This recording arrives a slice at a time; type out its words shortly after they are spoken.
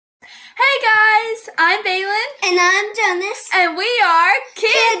guys, I'm Baylin. And I'm Jonas. And we are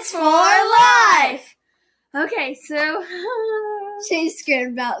Kids for Life. Okay, so she's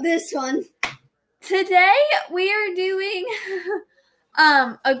scared about this one. Today we are doing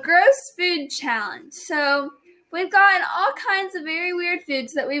a gross food challenge. So we've gotten all kinds of very weird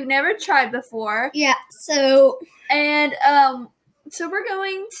foods that we've never tried before. Yeah, so we're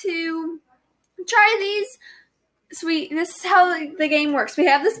going to try these. So this is how the game works. We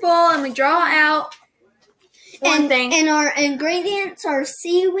have this bowl and we draw out one thing. And our ingredients are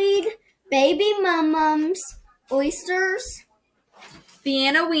seaweed, baby mum-mums, oysters.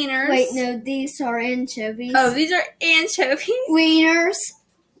 Vienna wieners. Wait, no, these are anchovies. Oh, these are anchovies. Wieners,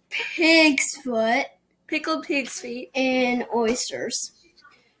 pig's foot. Pickled pig's feet. And oysters.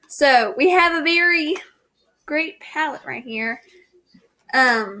 So we have a very great palette right here.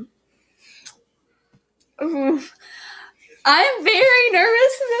 I'm very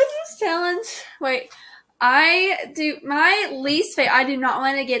nervous about this challenge. Wait, I do not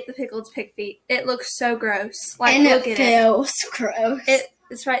want to get the pickled pig feet. It looks so gross. Like, and look it at feels gross.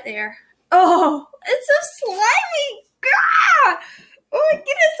 It's right there. Oh, it's so slimy. Gah! Oh my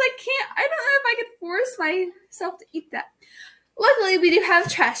goodness, I don't know if I could force myself to eat that. Luckily, we do have a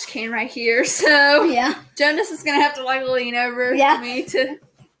trash can right here, so yeah. Jonas is going to have to lean over me to...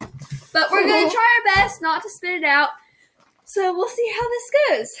 But we're going to try our best not to spit it out. So we'll see how this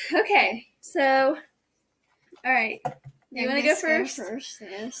goes. Okay, so... All right. You want to go first?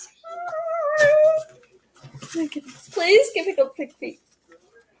 Yes. Oh my goodness. Please give me a pig feet.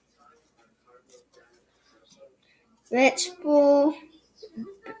 Vegetable...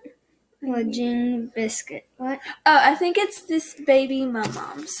 Legume biscuit. What? Oh, I think it's this baby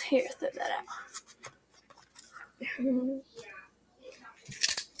mum-mums. Here, throw that out.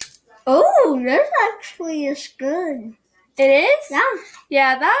 Oh, that actually is good. It is? Yeah.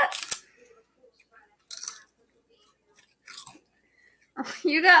 Yeah, that. Oh,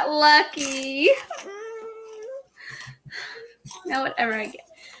 you got lucky. Now whatever I get.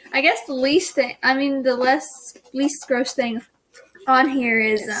 I guess the least gross thing on here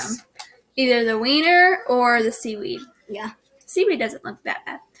is either the wiener or the seaweed. Yeah. Seaweed doesn't look that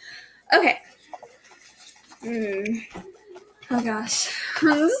bad. Okay. Oh gosh.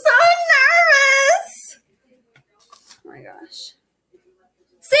 I'm so nervous. Oh my gosh.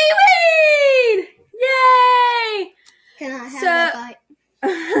 Seaweed! Yay! Can I have a bite?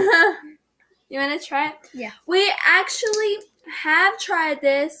 You want to try it? Yeah. We actually have tried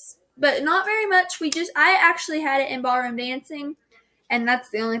this, but not very much. I actually had it in ballroom dancing. And that's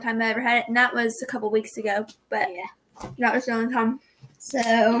the only time I ever had it. And that was a couple weeks ago. But yeah, that was the only time.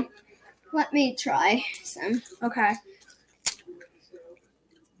 So, let me try some. Okay.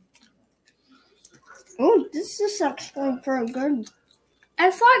 Oh, this is actually pretty good.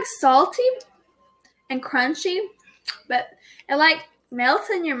 It's like salty and crunchy. But it melts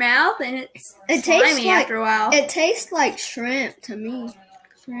in your mouth. And it's slimy after a while. It tastes like shrimp to me.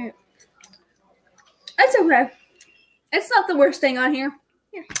 Shrimp. It's okay. It's not the worst thing on here.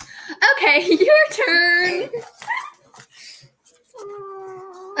 Yeah. Okay, your turn.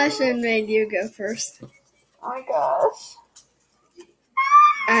 I should have made you go first. Oh my gosh.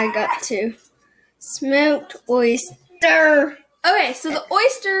 I got two. Smoked oyster. Okay, so the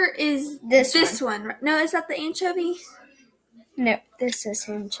oyster is this one. No, is that the anchovy? No, this is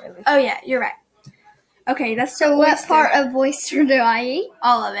anchovy. Oh yeah, you're right. Okay, that's so. What part of oyster do I eat?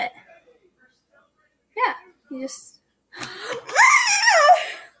 All of it. Yeah, you just.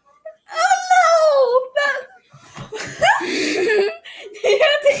 Oh no! You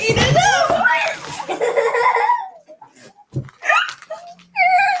have to eat it up.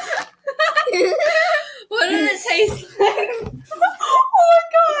 What did it taste like? Oh my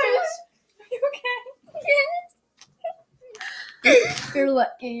gosh! Are you okay? You're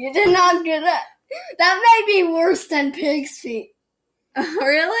lucky. You did not get it. That may be worse than pig's feet.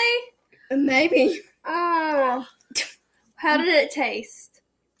 Really? Maybe. Oh. How did it taste?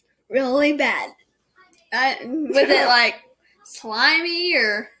 Really bad. Was it slimy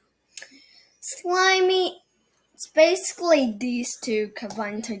or? Slimy. It's basically these two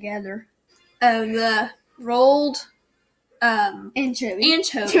combined together. Oh, the rolled anchovy.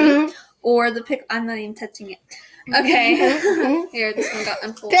 Or the pickle. I'm not even touching it. Okay. Here, this one got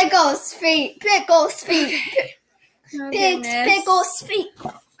unfolded. Pickles feet. Pickles feet. Pigs, pickles feet.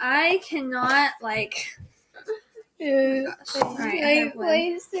 I cannot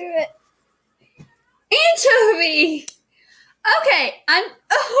Please do it. Anchovy. Okay, it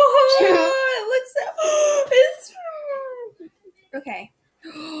looks so. It's okay.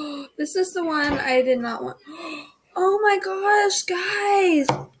 This is the one I did not want. Oh my gosh, guys!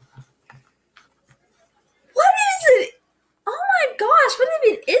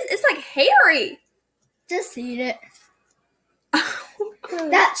 sorry. Just eat it. Oh,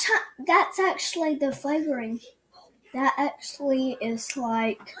 That's actually the flavoring. That actually is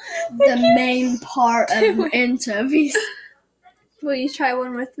like the main part of anchovies. Will you try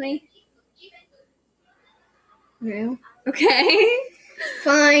one with me? No. Okay.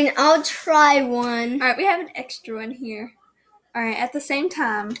 Fine, I'll try one. All right, we have an extra one here. All right, at the same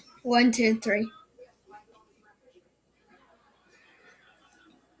time. 1, 2, 3.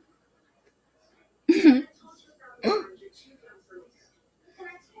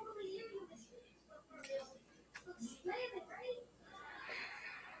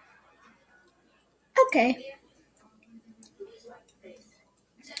 Okay.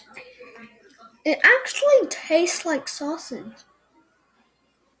 It actually tastes like sausage.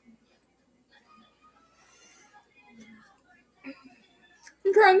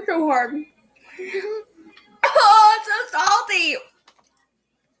 I'm trying so hard. Oh, it's so salty.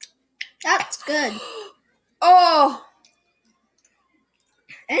 That's good. Oh.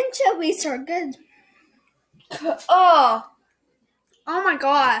 Anchovies are good. Oh. Oh my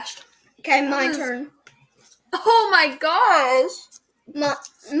gosh. Okay, my turn. Oh my gosh.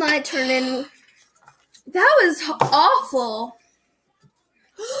 My turn in. That was awful.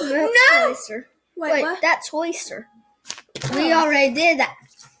 No. Oyster. Wait, what? that's oyster. We already did that.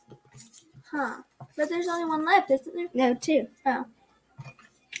 Huh. But there's only one left, isn't there? No, 2. Oh.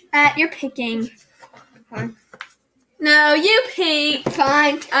 You're picking. Fine. No, you pick.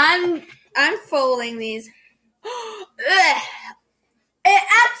 Fine. I'm folding these. Ugh. It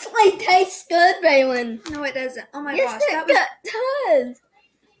actually tastes good, Bailyn. No, it doesn't. Oh my Yes, gosh. it That was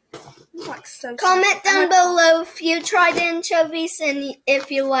like so Comment down below if you tried anchovies and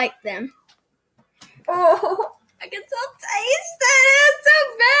if you like them. Oh, I can still taste it. It's so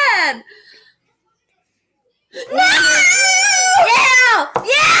bad. No! Yeah!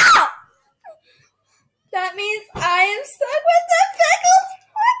 Yeah! That means I am stuck with the pickled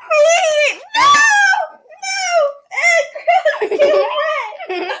queen. No!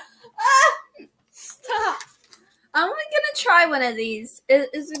 Stop. I'm only gonna try one of these.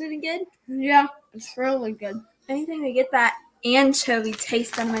 Is it any good? Yeah, it's really good. Anything to get that anchovy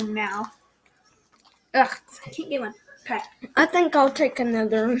taste in my mouth. Ugh, I can't get one. Okay. I think I'll take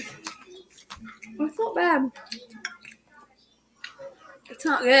another one. It's not bad. It's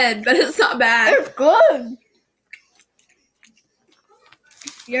not good, but it's not bad. It's good.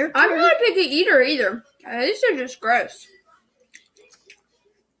 I'm not a picky eater either. These are just gross.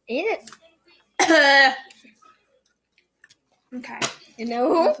 Eat it. Okay. You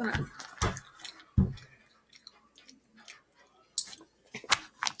know?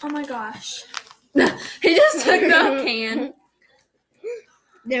 Oh my gosh. He just took the can.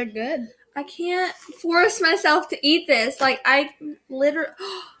 They're good. I can't force myself to eat this. Like, I literally...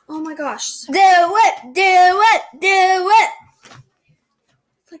 Oh my gosh. Do it! Do it! Do it!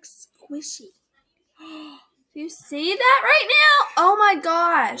 It's like squishy. Do you see that right now? Oh my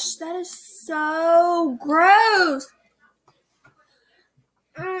gosh. That is so gross.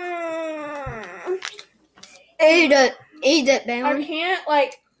 Eat it. Eat it, baby. I can't,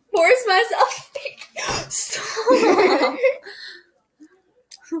 like, force myself to stop.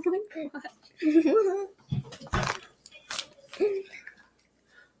 Oh my god.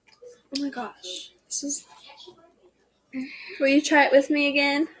 Oh my gosh. This is... Will you try it with me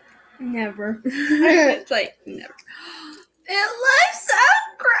again? Never. It's like, never. It looks so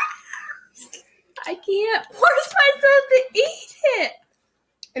gross. I can't force myself to eat it.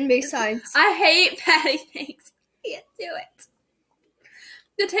 And besides, I hate patty things. I can't do it.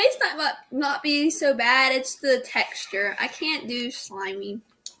 The taste might not be so bad. It's the texture. I can't do slimy.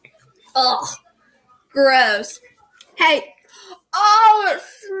 Ugh. Gross. hey, Oh, it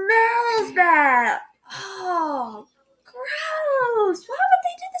smells bad. Oh, gross. Why would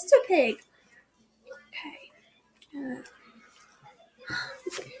they do this to a pig? Okay.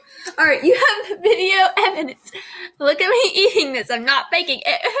 All right, you have the video evidence. Look at me eating this. I'm not faking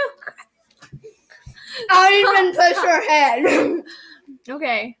it. I'll even push her head.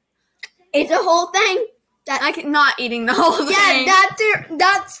 Okay. Eat the whole thing. I'm not eating the whole thing. Yeah,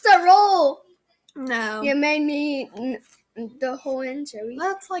 that's the rule. No. You made me eat the whole anchovy.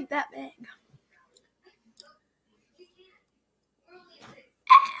 That's like that big.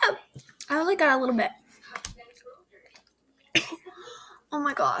 I only got a little bit. Oh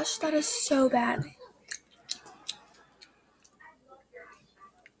my gosh, that is so bad.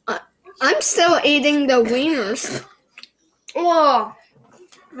 I'm still eating the wieners. Oh.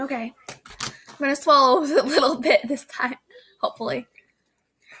 Okay. I'm going to swallow a little bit this time, hopefully.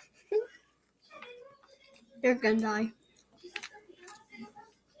 You're gonna die.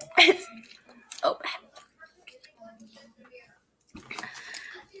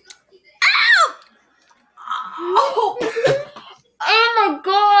 Oh, oh my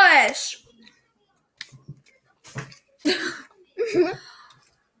gosh.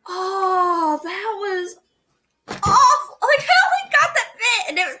 Oh, that was awful. Like, I only got that bit,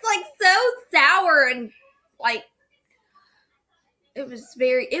 and it was like so sour and like it was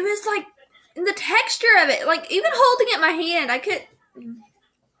like the texture of it, like even holding it in my hand, I could,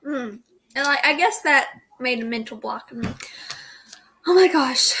 and like I guess that made a mental block of me. Oh my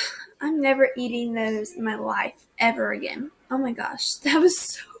gosh, I'm never eating those in my life ever again. Oh my gosh, that was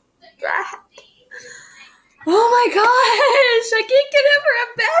so bad. Oh my gosh, I can't get over how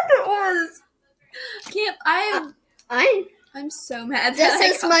bad it was. I'm so mad. This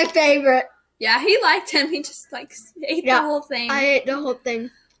is my favorite. Yeah, he liked him. He just like ate the whole thing. I ate the whole thing.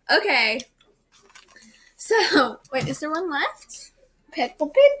 Okay. So, wait, is there one left? Pickle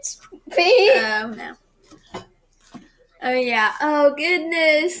Pits. Oh, no. Oh, yeah. Oh,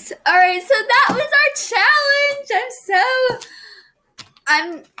 goodness. All right, so that was our challenge.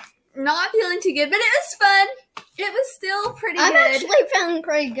 I'm not feeling too good, but it was fun. It was still pretty good. I'm actually feeling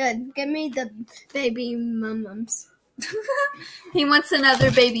pretty good. Give me the baby mums. He wants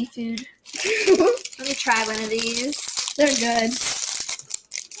another baby food. Let me try one of these. They're good.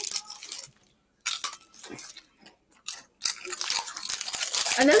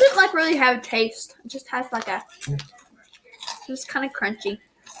 It doesn't like really have a taste. It just has like just kind of crunchy.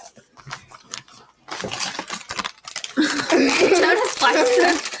 Jonas likes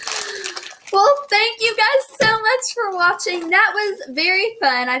them. Well, thank you guys so much for watching. That was very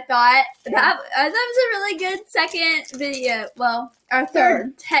fun, I thought. That was a really good second video. Well, our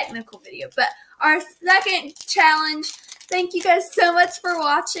third technical video, but our second challenge. Thank you guys so much for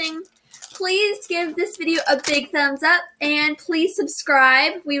watching. Please give this video a big thumbs up and please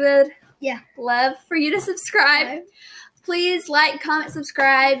subscribe. We would love for you to subscribe. Please like, comment,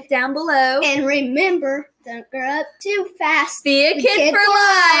 subscribe down below. And remember, don't grow up too fast. Be a kid for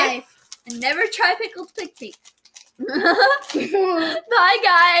life. And never try pickled pig feet. Bye,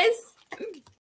 guys.